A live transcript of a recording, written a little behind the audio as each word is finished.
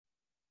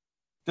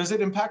Does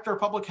it impact our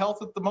public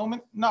health at the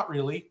moment? Not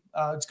really.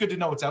 It's good to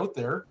know it's out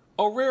there.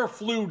 A rare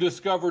flu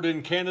discovered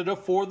in Canada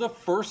for the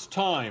first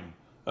time.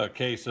 A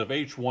case of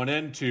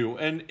H1N2,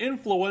 an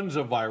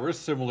influenza virus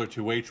similar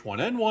to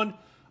H1N1,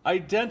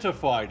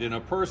 identified in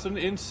a person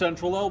in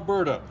Central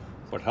Alberta.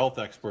 But health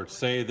experts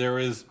say there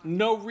is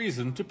no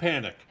reason to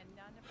panic.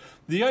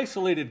 The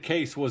isolated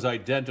case was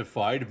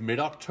identified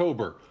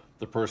mid-October.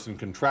 The person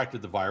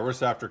contracted the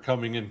virus after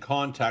coming in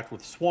contact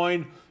with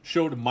swine,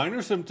 showed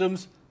minor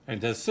symptoms,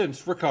 and has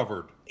since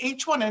recovered.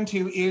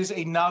 H1N2 is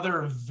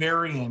another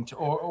variant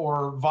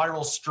or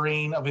viral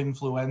strain of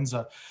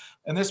influenza.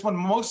 And this one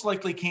most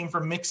likely came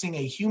from mixing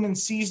a human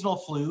seasonal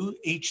flu,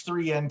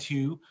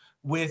 H3N2,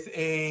 with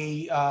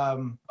a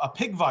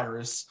pig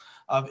virus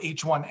of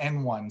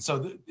H1N1.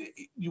 So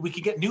we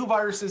could get new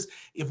viruses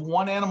if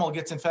one animal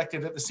gets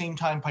infected at the same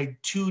time by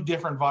two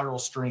different viral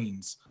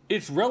strains.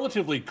 It's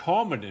relatively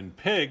common in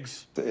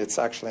pigs. It's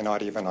actually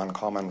not even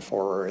uncommon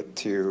for it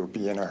to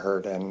be in a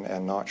herd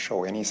and not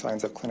show any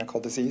signs of clinical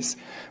disease.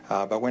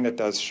 But when it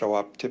does show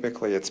up,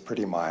 typically it's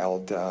pretty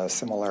mild,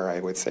 similar,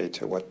 I would say,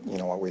 to what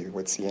we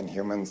would see in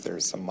humans.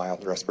 There's some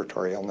mild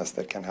respiratory illness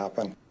that can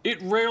happen.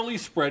 It rarely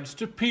spreads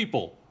to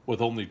people, with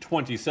only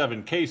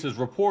 27 cases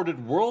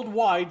reported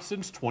worldwide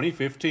since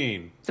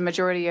 2015. The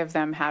majority of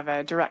them have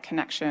a direct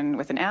connection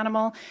with an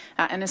animal,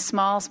 and a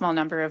small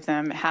number of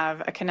them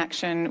have a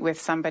connection with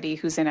somebody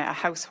who's in a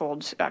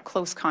household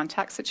close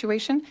contact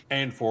situation.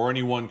 And for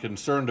anyone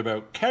concerned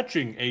about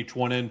catching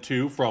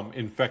H1N2 from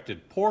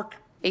infected pork,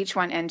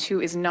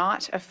 H1N2 is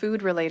not a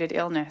food-related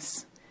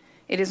illness.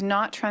 It is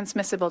not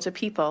transmissible to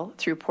people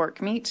through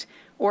pork meat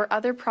or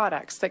other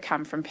products that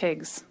come from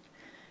pigs.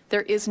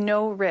 There is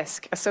no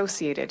risk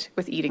associated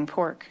with eating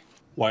pork.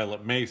 While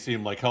it may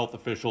seem like health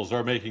officials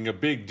are making a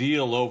big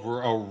deal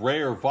over a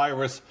rare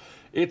virus,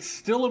 it's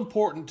still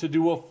important to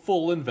do a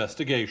full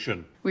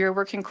investigation. We are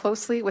working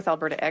closely with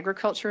Alberta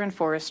Agriculture and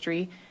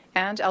Forestry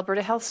and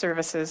Alberta Health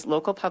Services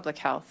Local Public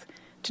Health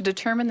to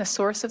determine the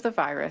source of the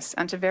virus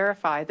and to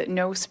verify that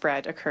no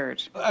spread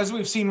occurred. As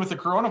we've seen with the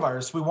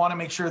coronavirus, we want to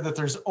make sure that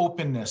there's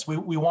openness. We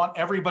want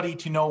everybody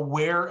to know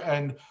where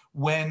and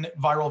when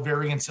viral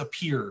variants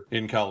appear.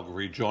 In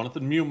Calgary,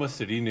 Jonathan Muma,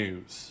 City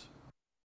News.